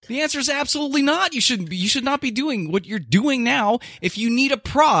The answer is absolutely not. You should not be doing what you're doing now if you need a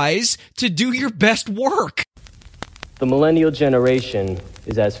prize to do your best work. The millennial generation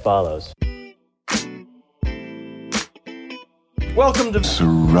is as follows. Welcome to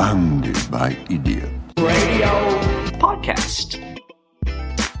Surrounded by Idiots Radio Podcast.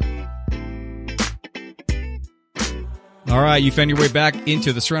 All right, you found your way back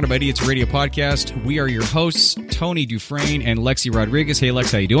into the Surrounded by Idiots Radio Podcast. We are your hosts, Tony Dufresne and Lexi Rodriguez. Hey,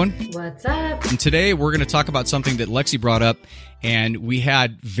 Lex, how you doing? What's up? And today we're going to talk about something that Lexi brought up, and we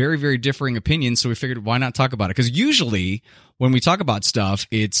had very, very differing opinions, so we figured why not talk about it? Because usually when we talk about stuff,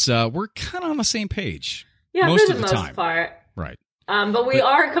 it's we're kind of on the same page. Yeah, most for of the the most time. part. Right. But we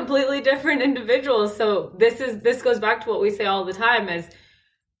are completely different individuals. So this goes back to what we say all the time is,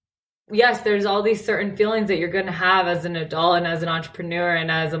 yes, there's all these certain feelings that you're going to have as an adult and as an entrepreneur and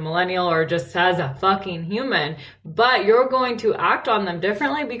as a millennial or just as a fucking human, but you're going to act on them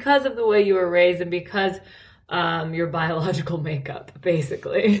differently because of the way you were raised and because your biological makeup,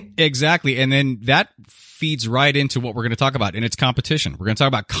 basically. Exactly. And then that feeds right into what we're going to talk about, and it's competition. We're going to talk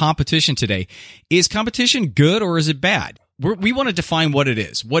about competition today. Is competition good or is it bad? We want to define what it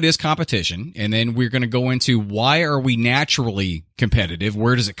is. What is competition? And then we're going to go into why are we naturally competitive?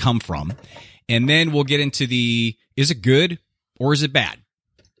 Where does it come from? And then we'll get into is it good or is it bad?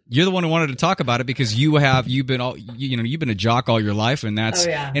 You're the one who wanted to talk about it because you've been a jock all your life, and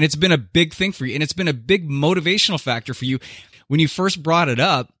and it's been a big thing for you, and it's been a big motivational factor for you. When you first brought it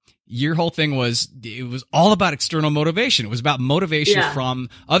up, your whole thing was all about external motivation. It was about motivation from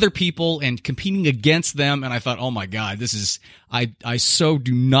other people and competing against them. And I thought, oh my God, I so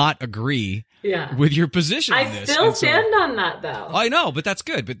do not agree with your position on this. I still stand on that though. I know, but that's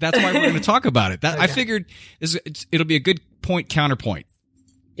good. But that's why we're going to talk about it. I figured it'll be a good point-counterpoint.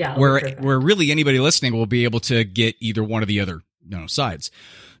 Yeah. Where really anybody listening will be able to get either one of the other sides.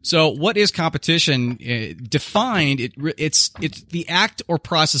 So what is competition? Defined, it's the act or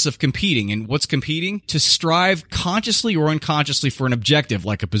process of competing. And what's competing? To strive consciously or unconsciously for an objective,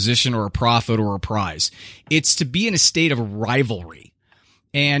 like a position or a profit or a prize. It's to be in a state of rivalry.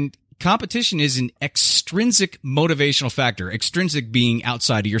 And competition is an extrinsic motivational factor, extrinsic being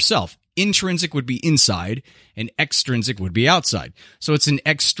outside of yourself. Intrinsic would be inside, and extrinsic would be outside. So it's an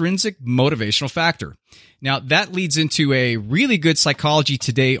extrinsic motivational factor. Now, that leads into a really good Psychology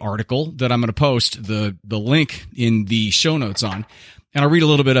Today article that I'm going to post the link in the show notes on, and I'll read a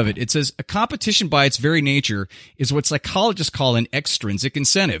little bit of it. It says, a competition by its very nature is what psychologists call an extrinsic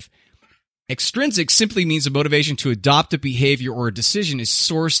incentive. Extrinsic simply means a motivation to adopt a behavior or a decision is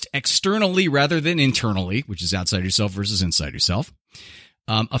sourced externally rather than internally, which is outside yourself versus inside yourself.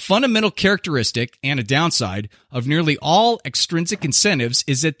 A fundamental characteristic and a downside of nearly all extrinsic incentives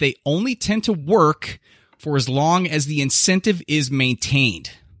is that they only tend to work for as long as the incentive is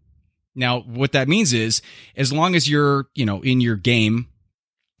maintained. Now, what that means is, as long as you're, in your game,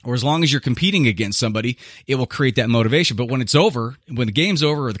 or as long as you're competing against somebody, it will create that motivation. But when it's over, when the game's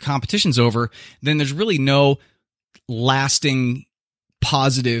over or the competition's over, then there's really no lasting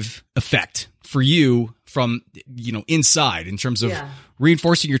positive effect for you from, inside in terms of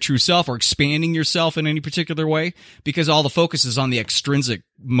reinforcing your true self or expanding yourself in any particular way, because all the focus is on the extrinsic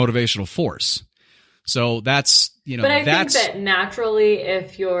motivational force. So that's, But I think that naturally,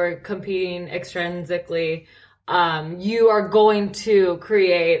 if you're competing extrinsically, you are going to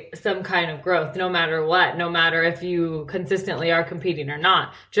create some kind of growth no matter what, no matter if you consistently are competing or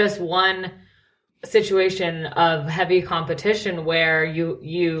not. Just one situation of heavy competition where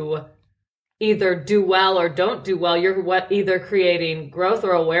you either do well or don't do well, you're either creating growth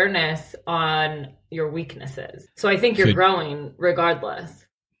or awareness on your weaknesses. So I think you're growing regardless.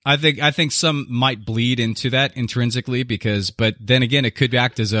 I think some might bleed into that intrinsically but then again, it could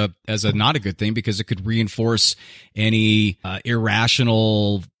act as a not a good thing because it could reinforce any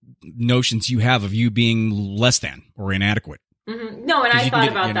irrational notions you have of you being less than or inadequate. Mm-hmm. No, and I thought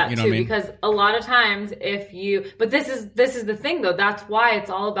about that too, because a lot of times but this is the thing though, that's why it's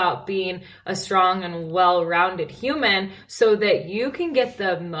all about being a strong and well-rounded human so that you can get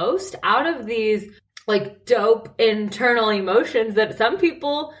the most out of these like dope internal emotions that some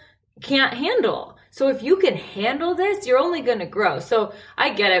people can't handle. So if you can handle this, you're only going to grow. So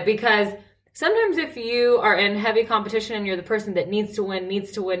I get it, because sometimes if you are in heavy competition and you're the person that needs to win,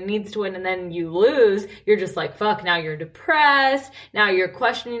 and then you lose, you're just like, fuck, now you're depressed. Now you're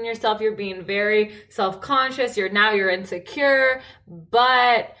questioning yourself. You're being very self-conscious. You're insecure.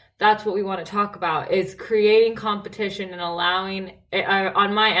 But that's what we want to talk about, is creating competition and allowing it,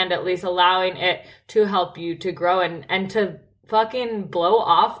 on my end at least, allowing it to help you to grow and to fucking blow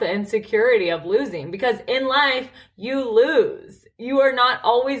off the insecurity of losing. Because in life, you lose. you are not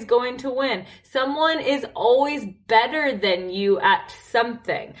always going to win. Someone is always better than you at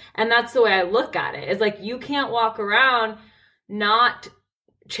something. And that's the way I look at it. It's like, you can't walk around not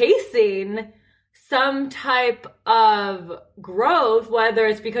chasing some type of growth, whether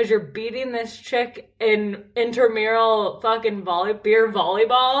it's because you're beating this chick in intramural fucking beer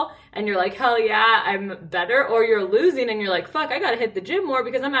volleyball and you're like, hell yeah, I'm better, or you're losing and you're like, fuck, I gotta hit the gym more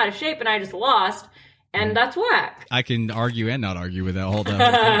because I'm out of shape and I just lost. And that's whack. I can argue and not argue with that whole thing.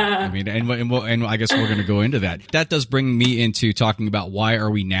 I mean, and I guess we're going to go into that. That does bring me into talking about why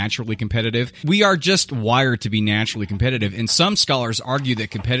are we naturally competitive. We are just wired to be naturally competitive. And some scholars argue that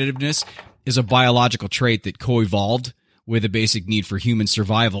competitiveness is a biological trait that co-evolved with a basic need for human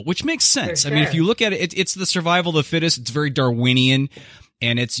survival, which makes sense. Sure. I mean, if you look at it, it's the survival of the fittest. It's very Darwinian.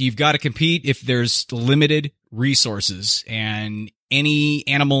 And you've got to compete if there's limited resources. And any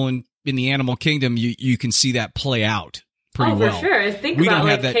animal in the animal kingdom, you can see that play out pretty well. Oh, for sure. Think about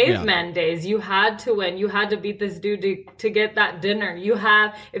like caveman days. You had to win. You had to beat this dude to get that dinner.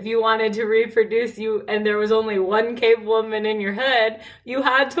 If you wanted to reproduce and there was only one cave woman in your head, you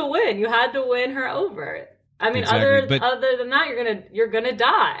had to win. You had to win her over. I mean, exactly. other than that, you're gonna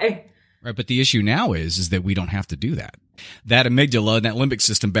die. Right, but the issue now is that we don't have to do that. That amygdala and that limbic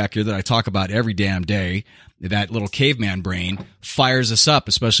system back here that I talk about every damn day, that little caveman brain, fires us up,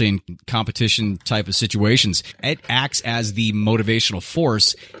 especially in competition type of situations. It acts as the motivational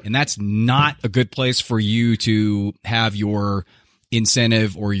force, and that's not a good place for you to have your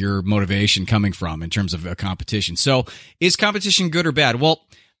incentive or your motivation coming from in terms of a competition. So is competition good or bad? Well,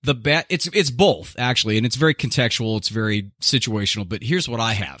 it's both, actually, and it's very contextual, it's very situational, but here's what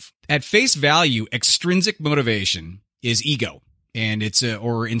I have. At face value, extrinsic motivation is ego, and it's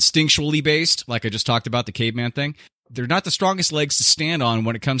or instinctually based, like I just talked about the caveman thing. They're not the strongest legs to stand on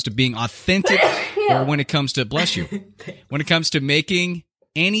when it comes to being authentic or when it comes to, bless you, when it comes to making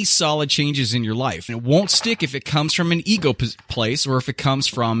any solid changes in your life. And it won't stick if it comes from an ego place or if it comes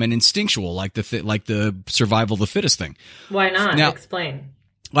from an instinctual, like the survival of the fittest thing. Why not? Now, explain.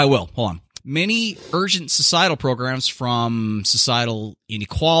 I will. Hold on. Many urgent societal programs, from societal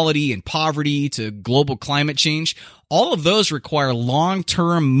inequality and poverty to global climate change, all of those require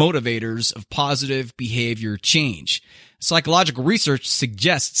long-term motivators of positive behavior change. Psychological research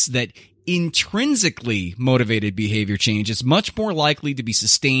suggests that intrinsically motivated behavior change is much more likely to be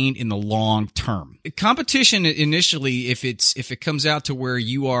sustained in the long term. Competition initially, if it comes out to where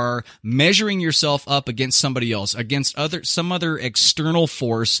you are measuring yourself up against somebody else, against some other external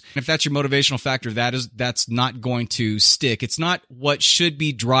force, if that's your motivational factor, that's not going to stick. It's not what should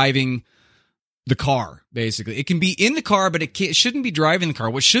be driving the car, basically. It can be in the car, but it shouldn't be driving the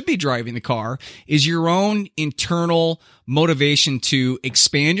car. What should be driving the car is your own internal motivation to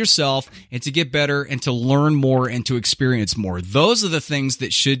expand yourself and to get better and to learn more and to experience more. Those are the things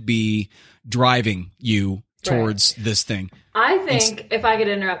that should be driving you towards this thing. I think, if I could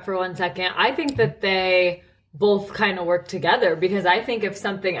interrupt for 1 second, I think that they both kind of work together, because I think if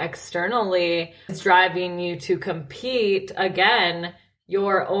something externally is driving you to compete, again,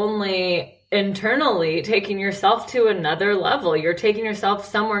 you're only internally taking yourself to another level. You're taking yourself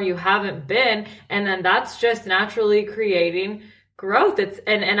somewhere you haven't been, and then that's just naturally creating growth.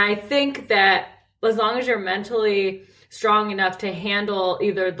 And I think that as long as you're mentally strong enough to handle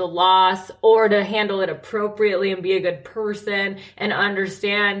either the loss or to handle it appropriately and be a good person and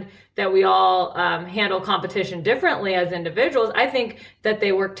understand that we all handle competition differently as individuals, I think that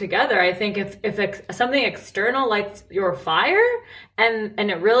they work together. I think if something external lights your fire and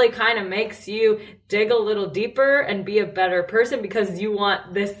it really kind of makes you dig a little deeper and be a better person because you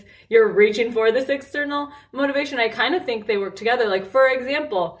want this, you're reaching for this external motivation, I kind of think they work together. Like, for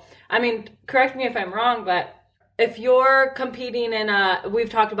example, I mean, correct me if I'm wrong, but if you're competing we've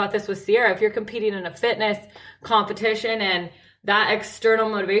talked about this with Sierra, if you're competing in a fitness competition and that external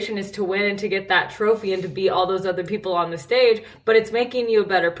motivation is to win and to get that trophy and to beat all those other people on the stage, but it's making you a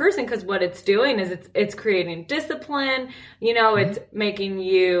better person because what it's doing is it's creating discipline, it's making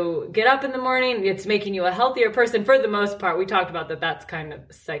you get up in the morning, it's making you a healthier person for the most part. We talked about that's kind of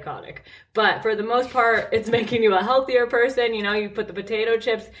psychotic, but for the most part, it's making you a healthier person. You put the potato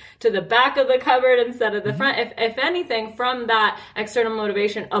chips to the back of the cupboard instead of the front. If anything, from that external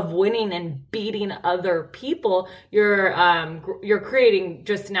motivation of winning and beating other people, you're creating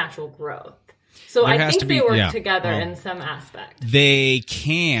just natural growth. So I think they work together in some aspect. They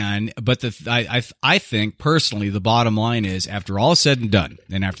can, but I think personally the bottom line is, after all is said and done,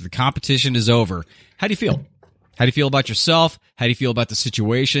 and after the competition is over, how do you feel? How do you feel about yourself? How do you feel about the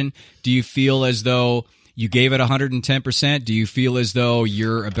situation? Do you feel as though you gave it 110%? Do you feel as though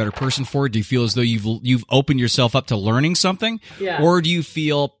you're a better person for it? Do you feel as though you've opened yourself up to learning something? Yeah. Or do you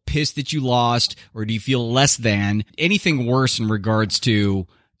feel pissed that you lost? Or do you feel less than? Anything worse in regards to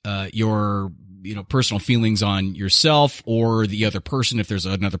your personal feelings on yourself or the other person, if there's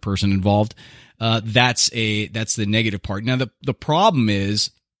another person involved? That's the negative part. Now, the problem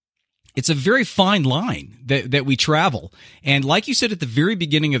is, it's a very fine line that we travel. And like you said at the very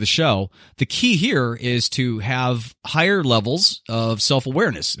beginning of the show, the key here is to have higher levels of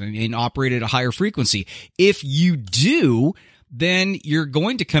self-awareness and operate at a higher frequency. If you do, then you're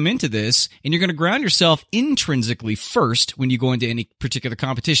going to come into this and you're going to ground yourself intrinsically first when you go into any particular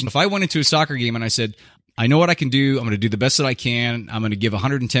competition. If I went into a soccer game and I said, I know what I can do. I'm going to do the best that I can. I'm going to give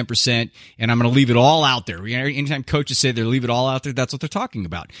 110%, and I'm going to leave it all out there. Anytime coaches say they leave it all out there, that's what they're talking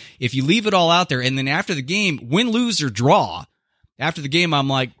about. If you leave it all out there, and then after the game, win, lose, or draw, after the game, I'm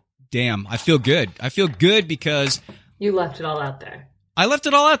like, damn, I feel good. I feel good because you left it all out there. I left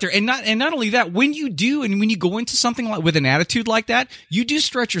it all out there. And not only that, when you do, and when you go into something like with an attitude like that, you do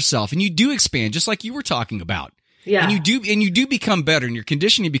stretch yourself and you do expand, just like you were talking about. Yeah. And you do become better, and your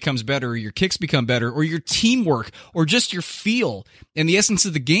conditioning becomes better, or your kicks become better, or your teamwork, or just your feel, and the essence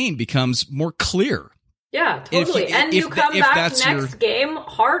of the game becomes more clear. Yeah, totally. And you come back next game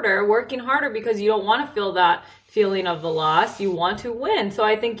harder, working harder, because you don't want to feel that feeling of the loss. You want to win. So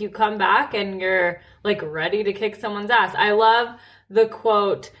I think you come back and you're like ready to kick someone's ass. I love the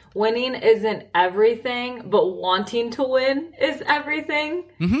quote, winning isn't everything, but wanting to win is everything.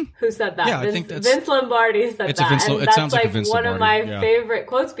 Mm-hmm. Who said that? Yeah, I think that's Vince Lombardi said that. And that's like one of my favorite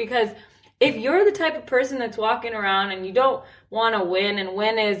quotes, because if you're the type of person that's walking around and you don't want to win, and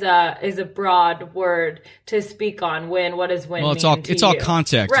win is a broad word to speak on. Win, what does win mean to you? It's all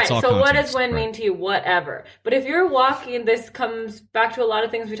context. Right, it's all so context. What does win mean to you? Whatever. But if you're walking, this comes back to a lot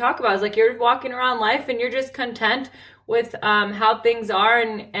of things we talk about. It's like you're walking around life and you're just content with how things are,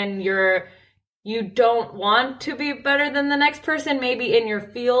 and you don't want to be better than the next person, maybe in your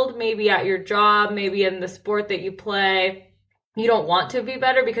field, maybe at your job, maybe in the sport that you play. You don't want to be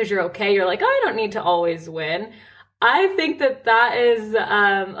better because you're okay. You're like, I don't need to always win. I think that is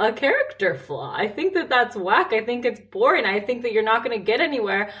a character flaw. I think that's whack. I think it's boring. I think that you're not going to get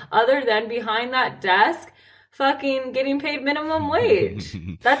anywhere other than behind that desk fucking getting paid minimum wage.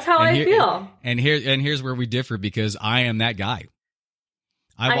 That's how I feel. And here's where we differ, because I am that guy.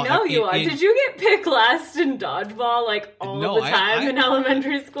 I know you are. Did you get picked last in dodgeball all the time in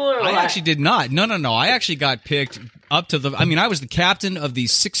elementary school? Or I actually did not. No. I actually got picked up to I was the captain of the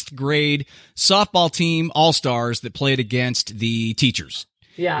 6th grade softball team all-stars that played against the teachers.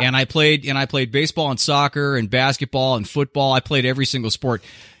 Yeah. And I played baseball and soccer and basketball and football. I played every single sport.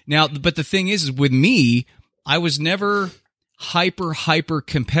 Now, but the thing is with me, I was never hyper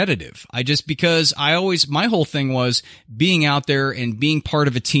competitive. Because my whole thing was being out there and being part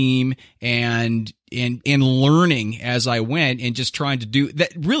of a team and learning as I went and just trying to do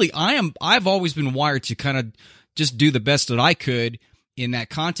that. Really, I've always been wired to kind of just do the best that I could in that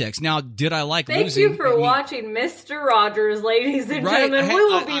context. Now, did I like losing? Thank you for watching Mr. Rogers, ladies and gentlemen. We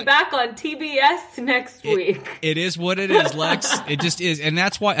will be back on TBS next week. It is what it is, Lex. It just is. And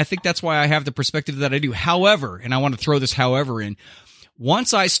that's why I have the perspective that I do. However, and I want to throw this however in,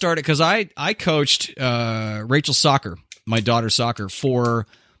 once I started, because I coached Rachel's soccer, my daughter's soccer, for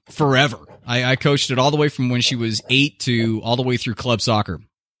forever. I coached it all the way from when she was 8 to all the way through club soccer,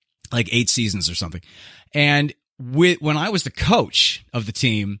 like 8 seasons or something. And when I was the coach of the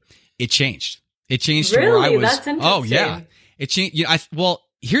team, it changed. It changed really? To where I was. That's interesting. Oh yeah, it changed. Well,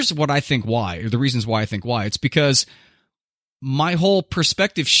 here's what I think why, or the reasons why I think why. It's because my whole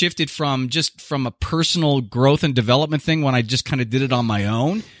perspective shifted from a personal growth and development thing when I just kind of did it on my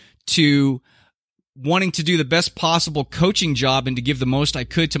own to wanting to do the best possible coaching job and to give the most I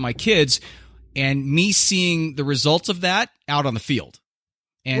could to my kids, and me seeing the results of that out on the field.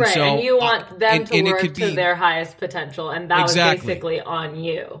 And right, so, and you want them to work to their highest potential, and that was basically on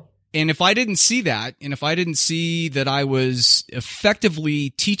you. And if I didn't see that, and if I didn't see that I was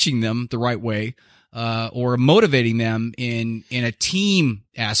effectively teaching them the right way, or motivating them in a team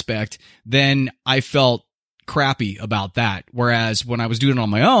aspect, then I felt crappy about that. Whereas when I was doing it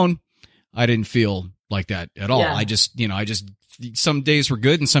on my own, I didn't feel like that at all. Yeah. I just some days were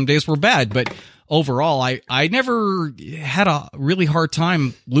good and some days were bad, but overall, I never had a really hard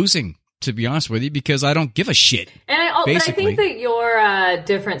time losing, to be honest with you, because I don't give a shit. But I think that you're a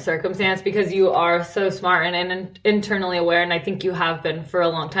different circumstance because you are so smart and internally aware, and I think you have been for a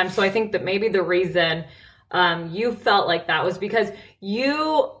long time. So I think that maybe the reason you felt like that was because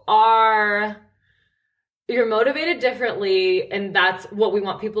you are you're motivated differently, and that's what we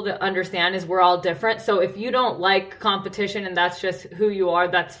want people to understand is we're all different. So if you don't like competition and that's just who you are,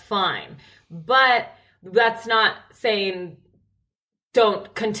 that's fine. But that's not saying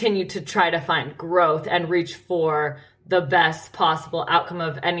don't continue to try to find growth and reach for the best possible outcome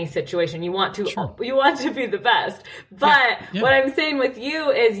of any situation. You want to be the best. But what I'm saying with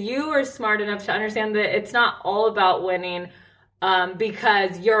you is you are smart enough to understand that it's not all about winning,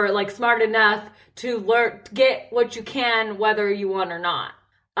 because you're like smart enough to get what you can, whether you want or not.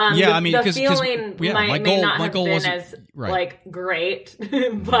 The feeling may not have been as like great,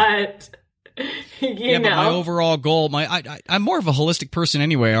 but my overall goal, I'm more of a holistic person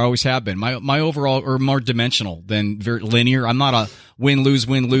anyway. I always have been. My overall, or more dimensional than very linear. I'm not a win,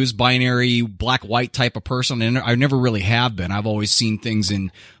 lose, binary, black, white type of person. And I never really have been. I've always seen things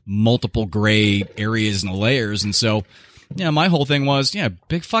in multiple gray areas and layers. And so, my whole thing was,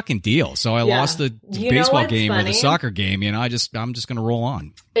 big fucking deal. So I lost the baseball game or the soccer game. I'm just going to roll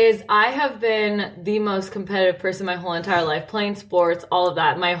on. I have been the most competitive person my whole entire life, playing sports, all of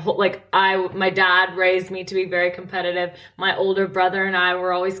that. My dad raised me to be very competitive. My older brother and I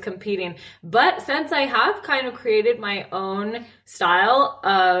were always competing. But since I have kind of created my own style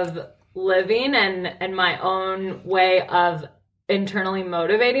of living and my own way of internally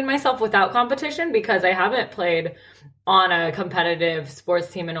motivating myself without competition, because I haven't played on a competitive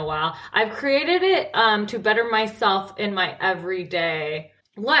sports team in a while, I've created it to better myself in my everyday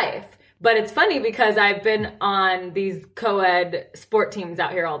life. But it's funny because I've been on these co-ed sport teams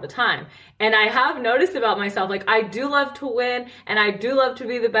out here all the time. And I have noticed about myself, like, I do love to win and I do love to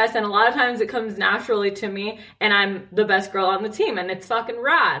be the best. And a lot of times it comes naturally to me and I'm the best girl on the team and it's fucking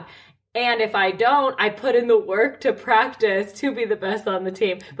rad. And if I don't, I put in the work to practice to be the best on the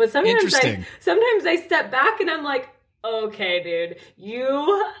team. But sometimes I step back and I'm like, okay, dude,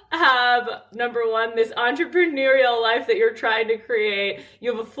 you have, number one, this entrepreneurial life that you're trying to create.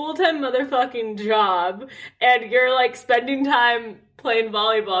 You have a full-time motherfucking job, and you're like spending time playing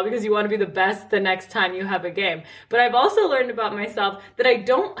volleyball because you want to be the best the next time you have a game. But I've also learned about myself that I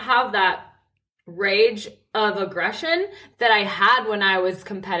don't have that rage of aggression that I had when I was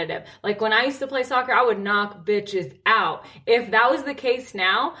competitive. Like when I used to play soccer, I would knock bitches out. If that was the case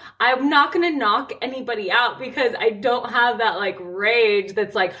now, I'm not going to knock anybody out because I don't have that like rage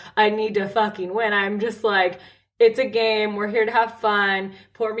that's like, I need to fucking win. I'm just like, it's a game. We're here to have fun.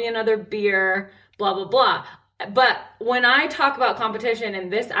 Pour me another beer, blah, blah, blah. But when I talk about competition in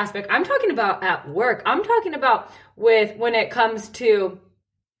this aspect, I'm talking about at work. I'm talking about when it comes to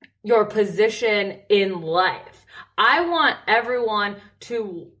your position in life. I want everyone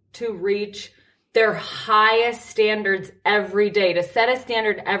to reach their highest standards every day, to set a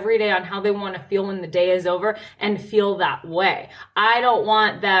standard every day on how they want to feel when the day is over and feel that way. I don't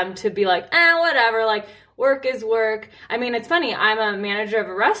want them to be like, whatever, like work is work. I mean, it's funny. I'm a manager of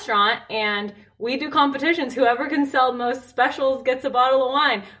a restaurant and we do competitions. Whoever can sell most specials gets a bottle of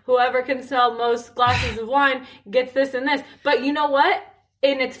wine. Whoever can sell most glasses of wine gets this and this. But you know what?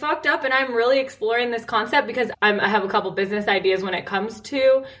 And it's fucked up, and I'm really exploring this concept because I have a couple business ideas when it comes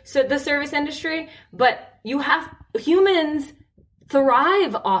to the service industry, but humans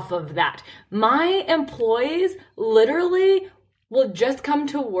thrive off of that. My employees literally will just come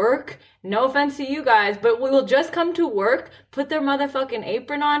to work, no offense to you guys, but we will just come to work, put their motherfucking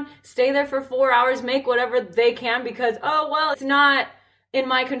apron on, stay there for 4 hours, make whatever they can because, it's not in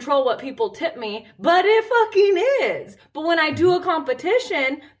my control what people tip me, but it fucking is. But when I do a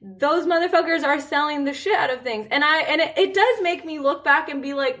competition, those motherfuckers are selling the shit out of things. And it does make me look back and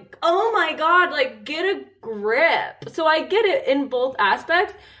be like, oh my God, like get a grip. So I get it in both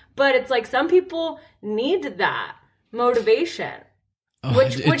aspects, but it's like some people need that motivation.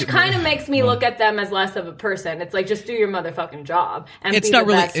 Which kind of makes me look at them as less of a person. It's like, just do your motherfucking job and be the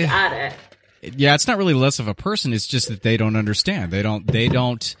best at it. Yeah, it's not really less of a person. It's just that they don't understand.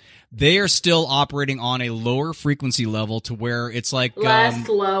 They are still operating on a lower frequency level to where it's like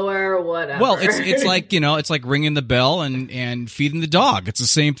lower, whatever. Well, it's like, it's like ringing the bell and feeding the dog. It's the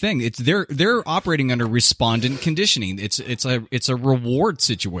same thing. They're operating under respondent conditioning. It's a reward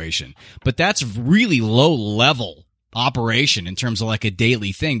situation, but that's really low level operation in terms of like a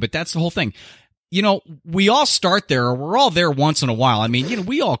daily thing. But that's the whole thing. We all start there, or we're all there once in a while. I mean,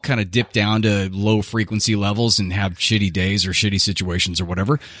 we all kind of dip down to low frequency levels and have shitty days or shitty situations or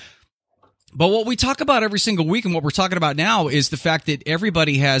whatever. But what we talk about every single week and what we're talking about now is the fact that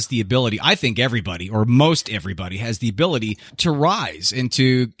everybody has the ability, I think everybody, or most everybody has the ability to rise and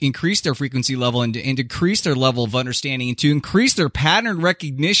to increase their frequency level and to increase their level of understanding and to increase their pattern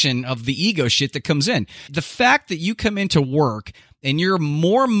recognition of the ego shit that comes in. The fact that you come into work and you're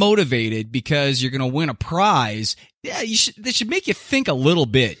more motivated because you're going to win a prize, yeah, this should make you think a little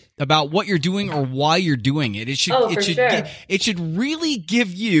bit about what you're doing or why you're doing it. It should really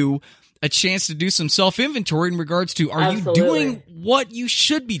give you a chance to do some self-inventory in regards to, are you doing what you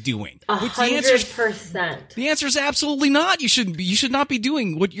should be doing? 100%. The answer is absolutely not. You should not be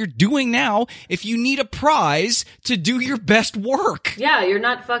doing what you're doing now if you need a prize to do your best work. Yeah, you're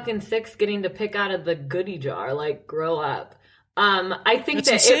not fucking 6 getting to pick out of the goodie jar. Like, grow up. I think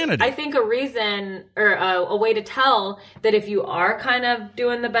that's insanity. I think a reason or a way to tell that if you are kind of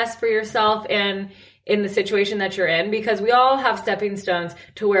doing the best for yourself and in the situation that you're in, because we all have stepping stones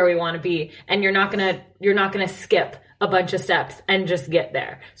to where we want to be, and you're not gonna skip a bunch of steps and just get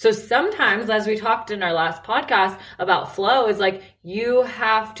there. So sometimes, as we talked in our last podcast about flow, is like you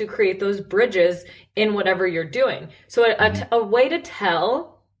have to create those bridges in whatever you're doing. So a way to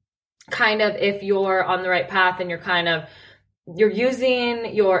tell kind of if you're on the right path and you're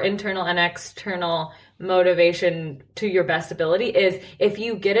using your internal and external motivation to your best ability is if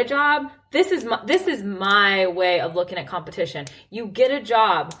you get a job. This is my way of looking at competition. You get a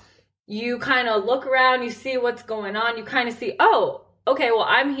job, you kind of look around, you see what's going on, you kind of see, oh, okay, well,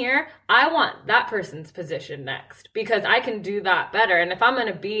 I'm here. I want that person's position next because I can do that better. And if I'm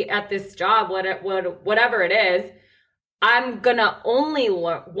going to be at this job, whatever it is, I'm going to only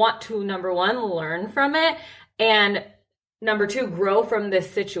want to, number one, learn from it, and number two, grow from this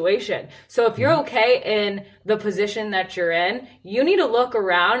situation. So if you're okay in the position that you're in, you need to look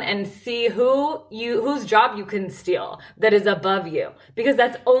around and see whose job you can steal that is above you, because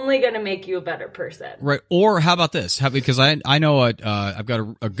that's only going to make you a better person. Right. Or how about this? Because I know I've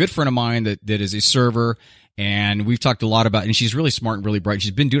got a good friend of mine that is a server, and we've talked a lot about, and she's really smart and really bright. She's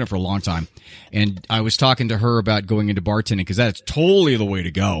been doing it for a long time. And I was talking to her about going into bartending because that's totally the way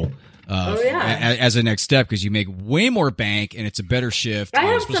to go. As a next step, because you make way more bank and it's a better shift. I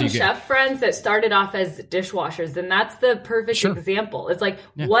have some chef friends that started off as dishwashers, and that's the perfect example. It's like,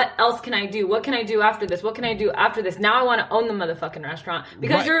 what else can I do? What can I do after this? What can I do after this? Now I want to own the motherfucking restaurant,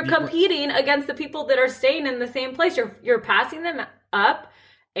 because you're competing against the people that are staying in the same place. You're passing them up,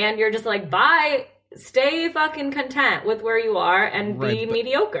 and you're just like, bye. Stay fucking content with where you are and be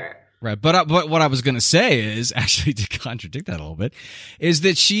mediocre. Right. But what I was going to say is, actually, to contradict that a little bit, is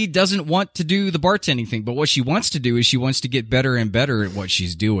that she doesn't want to do the bartending thing. But what she wants to do is she wants to get better and better at what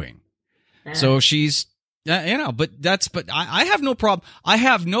she's doing. So she's, but I have no problem.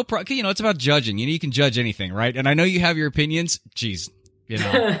 It's about judging. You can judge anything, right? And I know you have your opinions. Jeez, you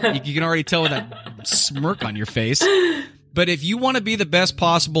can already tell with that smirk on your face. But if you want to be the best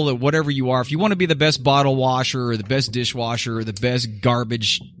possible at whatever you are, if you want to be the best bottle washer or the best dishwasher or the best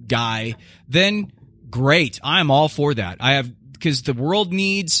garbage guy, then great. I'm all for that. Because the world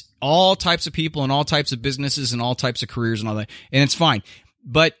needs all types of people and all types of businesses and all types of careers and all that. And it's fine.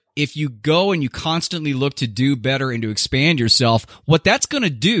 But if you go and you constantly look to do better and to expand yourself, what that's going to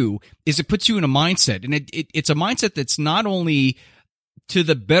do is it puts you in a mindset. And it's a mindset that's not only to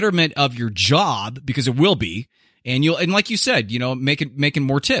the betterment of your job, because it will be, and like you said, making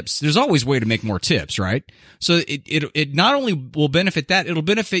more tips. There's always a way to make more tips, right? So it not only will benefit that, it'll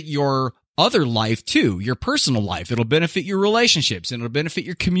benefit your other life too, your personal life. It'll benefit your relationships, and it'll benefit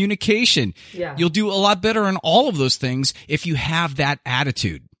your communication. Yeah. You'll do a lot better in all of those things if you have that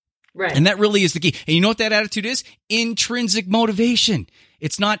attitude. Right. And that really is the key. And you know what that attitude is? Intrinsic motivation.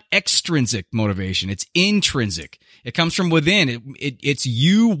 It's not extrinsic motivation. It's intrinsic. It comes from within. It's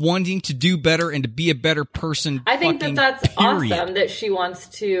you wanting to do better and to be a better person. I think that's period. Awesome that she wants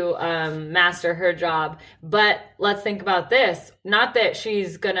to master her job. But let's think about this. Not that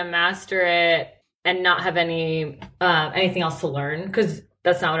she's going to master it and not have anything else to learn, because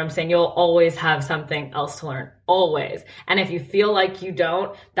that's not what I'm saying. You'll always have something else to learn. Always. And if you feel like you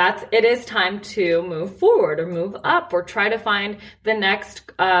don't, it is time to move forward or move up or try to find the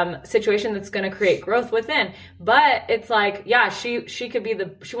next situation that's going to create growth within. But it's like, yeah, she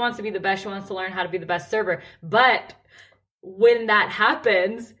wants to be the best. She wants to learn how to be the best server. But when that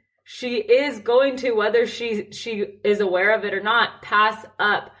happens, she is going to, whether she is aware of it or not, pass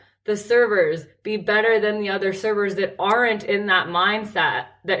up the servers, be better than the other servers that aren't in that mindset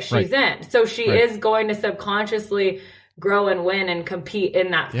that she's in. So she is going to subconsciously grow and win and compete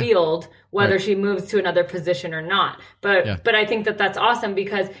in that field, whether she moves to another position or not. But I think that's awesome,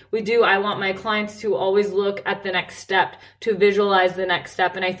 because I want my clients to always look at the next step, to visualize the next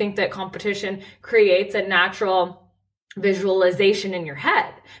step. And I think that competition creates a natural visualization in your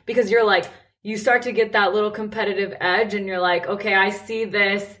head, because you're like, you start to get that little competitive edge, and you're like, okay, I see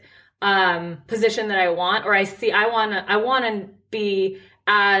this position that I want, or I want to be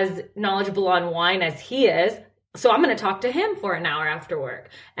as knowledgeable on wine as he is. so I'm going to talk to him for an hour after work.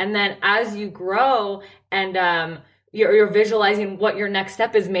 And then as you grow and you're visualizing what your next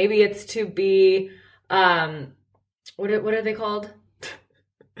step is, maybe it's to be, what are they called?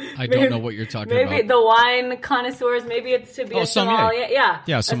 I don't know what you're talking about. Maybe the wine connoisseurs. Maybe it's to be a sommelier. Yeah,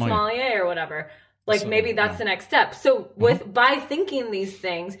 a sommelier or whatever. Like maybe that's the next step. So by thinking these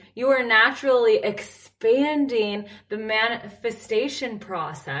things, you are naturally expanding the manifestation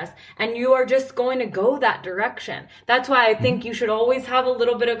process, and you are just going to go that direction. That's why I think you should always have a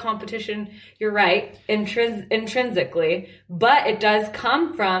little bit of competition. You're right, intrinsically, but it does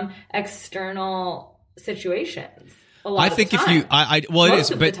come from external situations. I think if you, well, it is,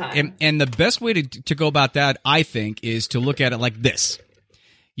 but and the best way to go about that, I think, is to look at it like this.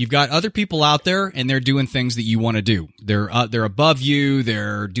 You've got other people out there, and they're doing things that you want to do. They're above you.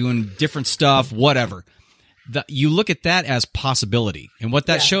 They're doing different stuff, whatever. You look at that as possibility, and what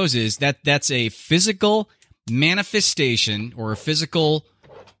that shows is that that's a physical manifestation or a physical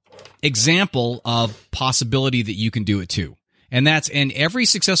example of possibility that you can do it too. And every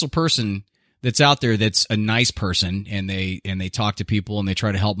successful person that's out there that's a nice person, and they talk to people and they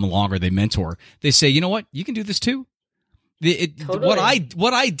try to help them along, or they mentor. They say, you know what, you can do this too. Totally.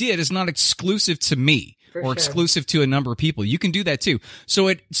 What I did is not exclusive to me exclusive to a number of people. You can do that too. So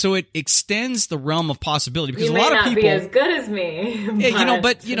it extends the realm of possibility, because you a lot of people be as good as me.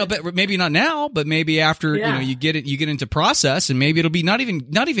 But maybe not now, but maybe after you get into process, and maybe it'll be not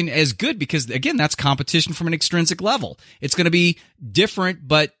even as good, because again, that's competition from an extrinsic level. It's going to be different,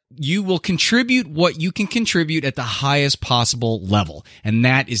 but you will contribute what you can contribute at the highest possible level. And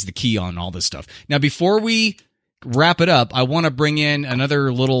that is the key on all this stuff. Now, before we wrap it up, I want to bring in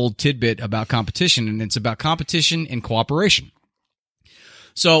another little tidbit about competition, and it's about competition and cooperation.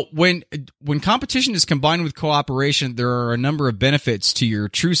 So when competition is combined with cooperation, there are a number of benefits to your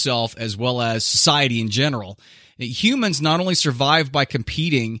true self as well as society in general. Humans not only survive by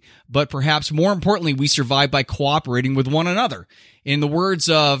competing, but perhaps more importantly, we survive by cooperating with one another. In the words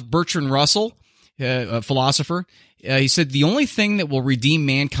of Bertrand Russell, a philosopher, he said, the only thing that will redeem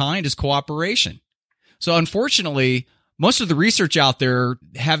mankind is cooperation. So unfortunately, most of the research out there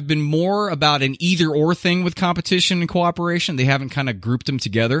have been more about an either-or thing with competition and cooperation. They haven't kind of grouped them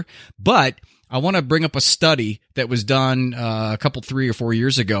together. But I want to bring up a study that was done 3 or 4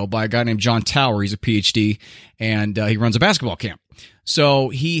 years ago by a guy named John Tower. He's a PhD, and he runs a basketball camp. So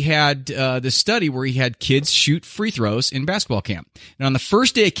he had this study where he had kids shoot free throws in basketball camp. And on the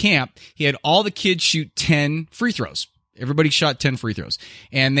first day of camp, he had all the kids shoot 10 free throws. Everybody shot 10 free throws,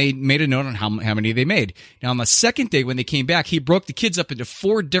 and they made a note on how many they made. Now, on the second day, when they came back, he broke the kids up into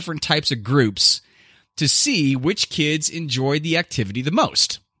 4 different types of groups to see which kids enjoyed the activity the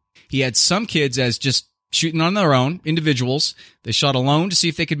most. He had some kids as just shooting on their own, individuals. They shot alone to see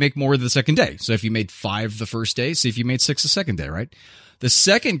if they could make more the second day. So if you made 5 the first day, see if you made 6 the second day, right? The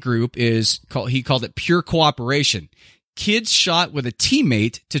second group he called it pure cooperation. Kids shot with a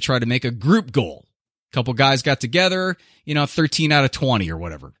teammate to try to make a group goal. Couple guys got together, 13 out of 20 or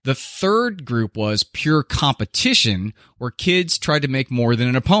whatever. The third group was pure competition, where kids tried to make more than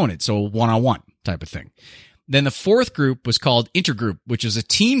an opponent, so one-on-one type of thing. Then the fourth group was called intergroup, which is a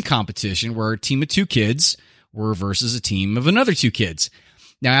team competition where a team of 2 kids were versus a team of another 2 kids.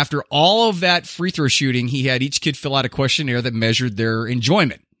 Now, after all of that free throw shooting, he had each kid fill out a questionnaire that measured their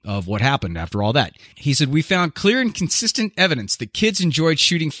enjoyment of what happened after all that. He said, we found clear and consistent evidence that kids enjoyed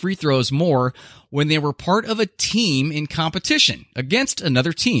shooting free throws more when they were part of a team in competition against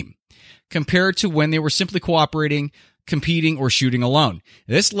another team, compared to when they were simply cooperating, competing, or shooting alone.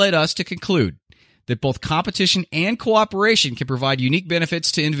 This led us to conclude that both competition and cooperation can provide unique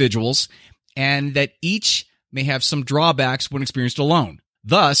benefits to individuals, and that each may have some drawbacks when experienced alone.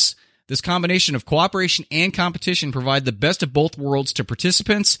 Thus, this combination of cooperation and competition provide the best of both worlds to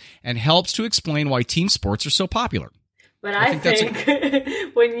participants and helps to explain why team sports are so popular. But I think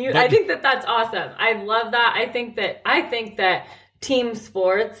that's awesome. I love that. I think that team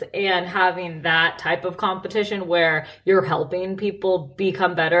sports and having that type of competition where you're helping people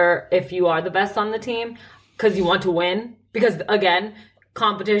become better if you are the best on the team because you want to win. Because again,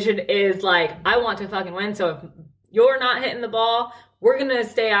 competition is like, I want to fucking win. So if you're not hitting the ball, we're going to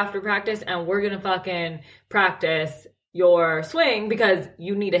stay after practice and we're going to fucking practice your swing because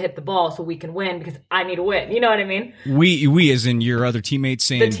you need to hit the ball so we can win because I need to win. You know what I mean? We as in your other teammates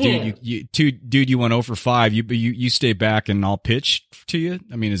saying, dude, you went 0 for 5. You stay back and I'll pitch to you.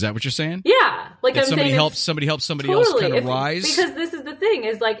 I mean, is that what you're saying? Yeah. Like I'm somebody saying helps somebody else kind of rise. Because this is the thing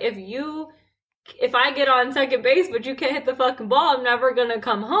is like, if I get on second base, but you can't hit the fucking ball, I'm never going to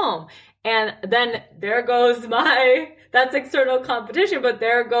come home. And then there goes that's external competition, but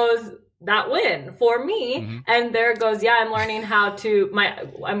there goes that win for me. And there it goes. Yeah, I'm learning how to,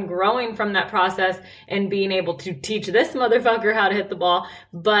 I'm growing from that process and being able to teach this motherfucker how to hit the ball.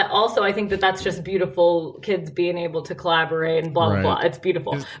 But also I think that that's just beautiful, kids being able to collaborate and blah, blah, blah. It's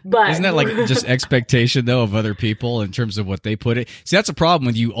beautiful. But isn't that like just expectation though of other people in terms of what they put it? See, that's a problem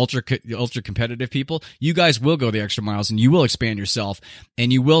with you ultra competitive people. You guys will go the extra miles and you will expand yourself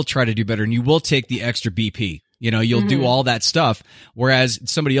and you will try to do better and you will take the extra BP. You'll do all that stuff. Whereas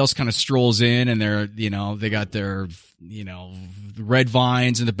somebody else kind of strolls in and they're, they got their, red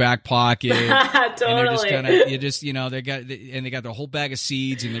vines in the back pocket. Totally. And they're just kind of, they got their whole bag of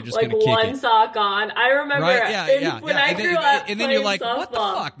seeds and they're just like going to kick one sock on. I remember when I grew up and then you're like, softball, what the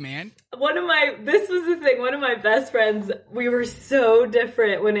fuck, man? This was the thing. One of my best friends, we were so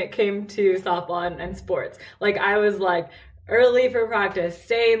different when it came to softball and sports. Like I was like, early for practice,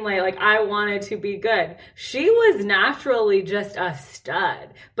 staying late, like I wanted to be good. She was naturally just a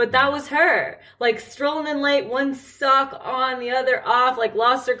stud, but that was her. Like strolling in late, one sock on, the other off, like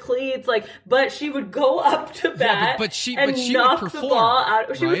lost her cleats, like, but she would go up to bat but she knock would perform, the ball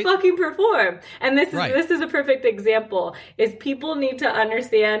out. She would fucking perform. And this is a perfect example, is people need to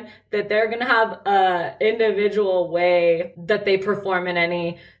understand that they're going to have a individual way that they perform in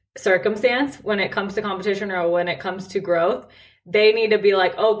any circumstance when it comes to competition or when it comes to growth. They need to be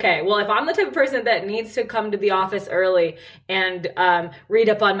like, okay, well, if I'm the type of person that needs to come to the office early and read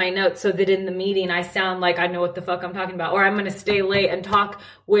up on my notes so that in the meeting I sound like I know what the fuck I'm talking about, or I'm going to stay late and talk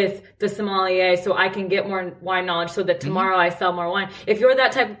with the sommelier so I can get more wine knowledge so that tomorrow I sell more wine. If you're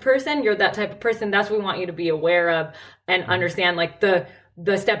that type of person, you're that type of person. That's what we want you to be aware of and understand, like the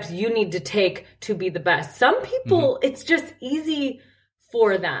steps you need to take to be the best. Some people, it's just easy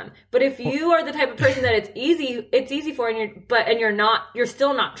for them. But if you are the type of person that it's easy for, and you're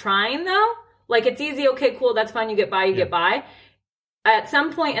still not trying though, like it's easy, okay, cool, that's fine, you get by. At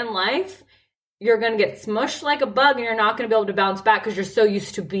some point in life, you're going to get smushed like a bug and you're not going to be able to bounce back because you're so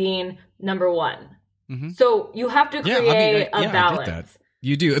used to being number one. So you have to create a balance. I get that.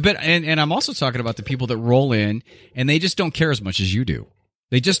 You do. But, and I'm also talking about the people that roll in and they just don't care as much as you do.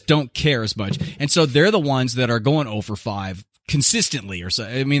 They just don't care as much. And so they're the ones that are going 0 for 5 consistently, or so.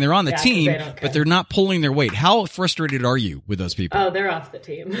 I mean, they're on the team, but they're not pulling their weight. How frustrated are you with those people? Oh, they're off the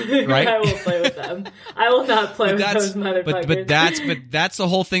team. Right? I will play with them. I will not play with those motherfuckers. But that's the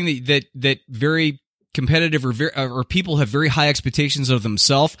whole thing that very competitive or people have very high expectations of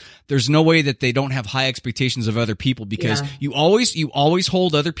themselves. There's no way that they don't have high expectations of other people because you always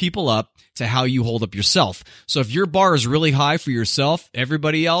hold other people up to how you hold up yourself. So if your bar is really high for yourself,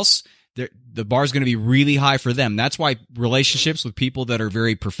 everybody else, the bar is going to be really high for them. That's why relationships with people that are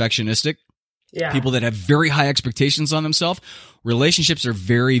very perfectionistic, people that have very high expectations on themselves, relationships are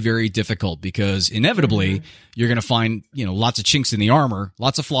very, very difficult because inevitably you're going to find, lots of chinks in the armor,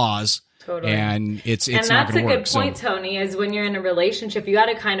 lots of flaws. Totally. And it's and not that's a work, good point, Tony, is when you're in a relationship, you got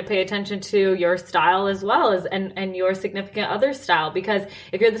to kind of pay attention to your style as well as and your significant other's style. Because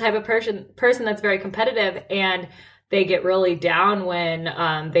if you're the type of person that's very competitive and they get really down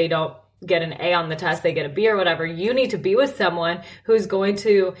when they don't get an A on the test, they get a B or whatever, you need to be with someone who's going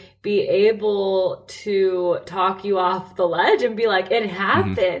to be able to talk you off the ledge and be like, it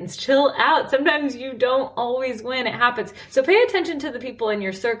happens, chill out. Sometimes you don't always win, it happens. So pay attention to the people in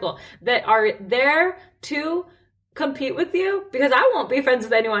your circle that are there to compete with you, because I won't be friends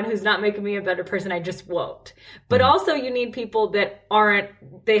with anyone who's not making me a better person. I just won't. But also you need people that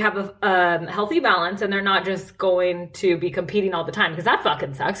they have a healthy balance and they're not just going to be competing all the time, because that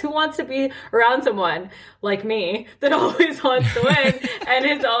fucking sucks. Who wants to be around someone like me that always wants to win and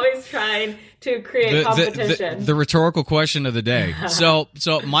is always trying to create competition? The rhetorical question of the day. So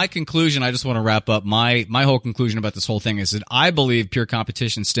my conclusion, I just want to wrap up my whole conclusion about this whole thing is that I believe pure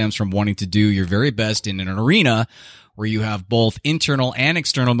competition stems from wanting to do your very best in an arena where you have both internal and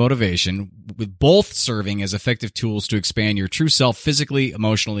external motivation, with both serving as effective tools to expand your true self physically,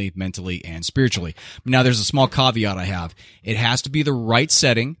 emotionally, mentally, and spiritually. Now, there's a small caveat I have. It has to be the right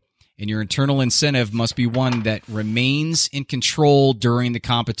setting, and your internal incentive must be one that remains in control during the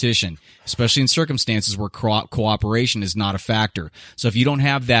competition, especially in circumstances where cooperation is not a factor. So if you don't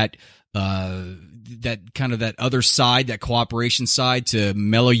have that that other side, that cooperation side, to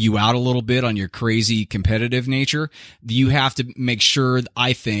mellow you out a little bit on your crazy competitive nature, you have to make sure,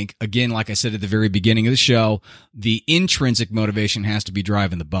 I think, again, like I said at the very beginning of the show, the intrinsic motivation has to be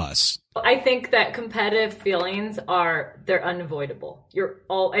driving the bus. I think that competitive feelings they're unavoidable.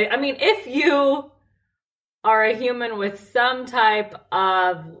 If you are a human with some type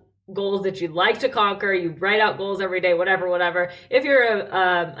of goals that you'd like to conquer. You write out goals every day, whatever. If you're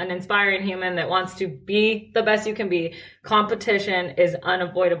an inspiring human that wants to be the best you can be, competition is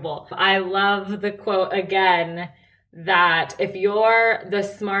unavoidable. I love the quote again, that if you're the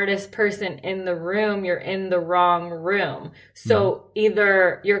smartest person in the room, you're in the wrong room. So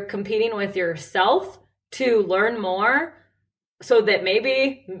either you're competing with yourself to learn more so that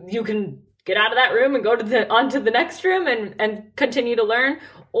maybe you can get out of that room and go to onto the next room and continue to learn,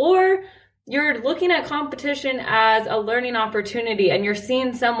 or you're looking at competition as a learning opportunity and you're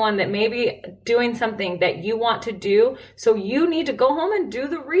seeing someone that may be doing something that you want to do. So you need to go home and do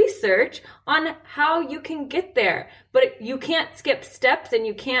the research on how you can get there. But you can't skip steps, and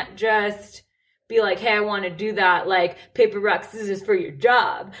you can't just be like, hey, I want to do that. Like paper, rock, scissors for your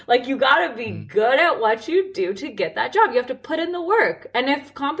job. Like you got to be good at what you do to get that job. You have to put in the work. And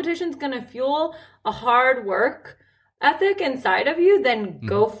if competition's going to fuel a hard work ethic inside of you, then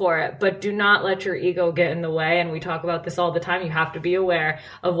go for it. But do not let your ego get in the way. And we talk about this all the time. You have to be aware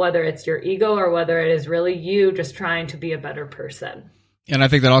of whether it's your ego or whether it is really you just trying to be a better person. And I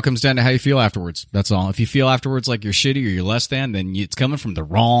think that all comes down to how you feel afterwards. That's all. If you feel afterwards like you're shitty or you're less than, then it's coming from the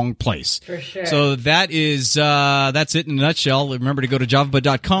wrong place. For sure. So that's it in a nutshell. Remember to go to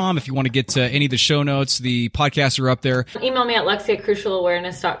javabud.com if you want to get to any of the show notes. The podcasts are up there. Email me at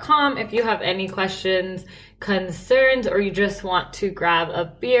lexi@crucialawareness.com if you have any questions, concerns, or you just want to grab a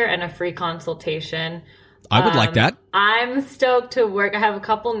beer and a free consultation. I would like that. I'm stoked to work. I have a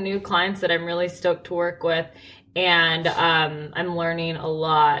couple new clients that I'm really stoked to work with. And I'm learning a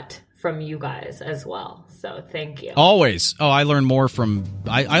lot from you guys as well. So thank you. Always. Oh, I learn more from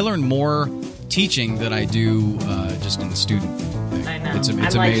I learn more teaching than I do just in the student thing. I know. It's I'm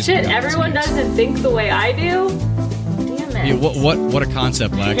amazing. like, shit, everyone doesn't think the way I do. Damn it. Yeah, what a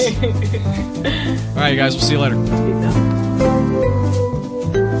concept, Lex. All right, you guys. We'll see you later. Peace out.